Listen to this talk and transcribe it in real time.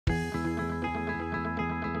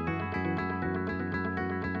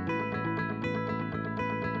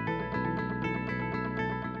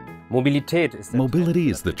Mobility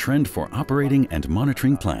is the trend for operating and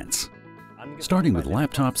monitoring plants. Starting with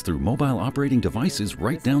laptops through mobile operating devices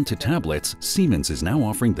right down to tablets, Siemens is now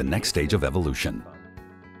offering the next stage of evolution.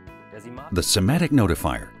 The SIMATIC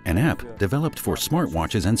Notifier, an app developed for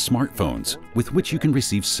smartwatches and smartphones, with which you can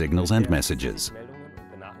receive signals and messages.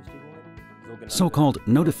 So-called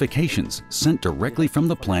notifications sent directly from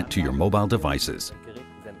the plant to your mobile devices.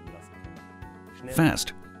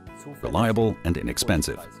 Fast, reliable, and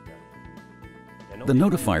inexpensive. The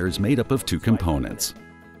notifier is made up of two components.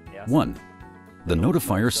 1. The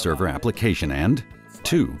Notifier server application and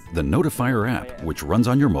 2. The Notifier app, which runs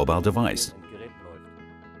on your mobile device.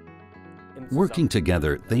 Working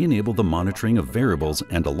together, they enable the monitoring of variables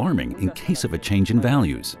and alarming in case of a change in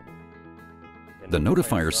values. The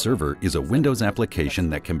Notifier server is a Windows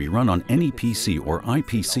application that can be run on any PC or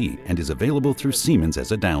IPC and is available through Siemens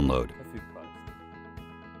as a download.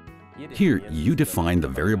 Here, you define the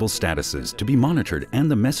variable statuses to be monitored and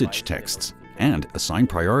the message texts, and assign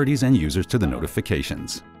priorities and users to the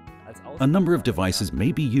notifications. A number of devices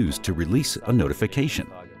may be used to release a notification.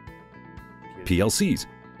 PLCs,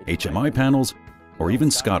 HMI panels, or even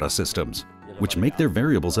SCADA systems, which make their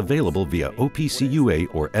variables available via OPC UA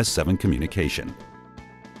or S7 communication.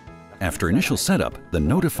 After initial setup, the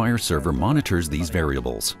Notifier server monitors these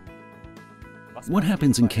variables. What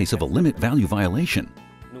happens in case of a limit value violation?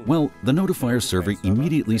 Well, the Notifier server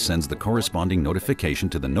immediately sends the corresponding notification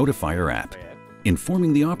to the Notifier app,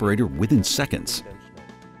 informing the operator within seconds.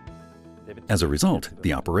 As a result,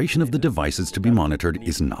 the operation of the devices to be monitored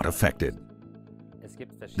is not affected.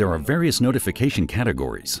 There are various notification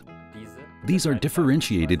categories. These are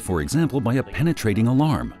differentiated, for example, by a penetrating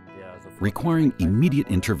alarm, requiring immediate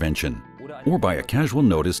intervention, or by a casual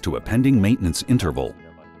notice to a pending maintenance interval.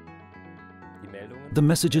 The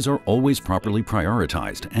messages are always properly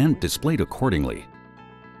prioritized and displayed accordingly.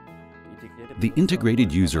 The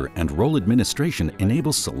integrated user and role administration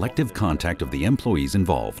enables selective contact of the employees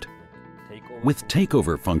involved. With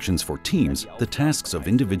takeover functions for teams, the tasks of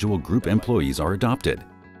individual group employees are adopted.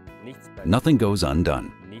 Nothing goes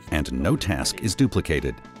undone, and no task is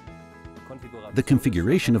duplicated. The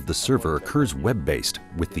configuration of the server occurs web-based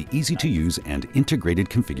with the easy-to-use and integrated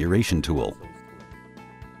configuration tool.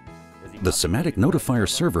 The SIMATIC Notifier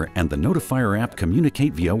server and the Notifier app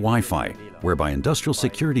communicate via Wi-Fi, whereby industrial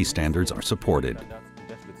security standards are supported.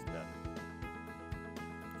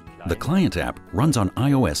 The client app runs on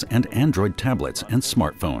iOS and Android tablets and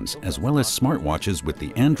smartphones, as well as smartwatches with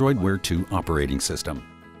the Android Wear 2 operating system.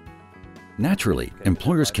 Naturally,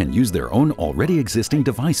 employers can use their own already existing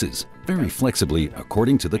devices, very flexibly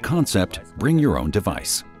according to the concept, bring your own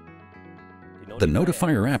device. The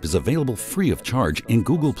Notifier app is available free of charge in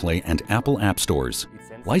Google Play and Apple App Stores.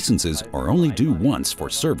 Licenses are only due once for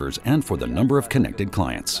servers and for the number of connected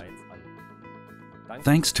clients.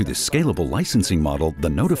 Thanks to this scalable licensing model, the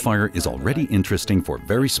Notifier is already interesting for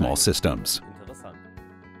very small systems.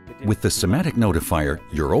 With the SIMATIC Notifier,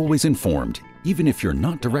 you're always informed, even if you're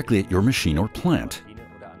not directly at your machine or plant.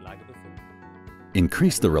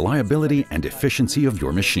 Increase the reliability and efficiency of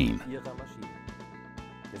your machine.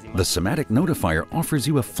 The SIMATIC Notifier offers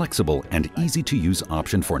you a flexible and easy-to-use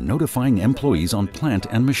option for notifying employees on plant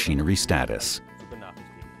and machinery status.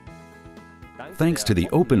 Thanks to the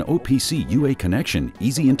open OPC UA connection,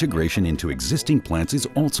 easy integration into existing plants is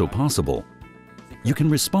also possible. You can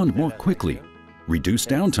respond more quickly, reduce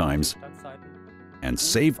downtimes, and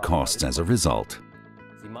save costs as a result.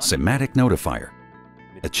 SIMATIC Notifier,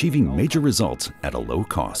 achieving major results at a low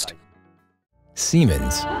cost.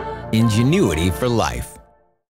 Siemens, ingenuity for life.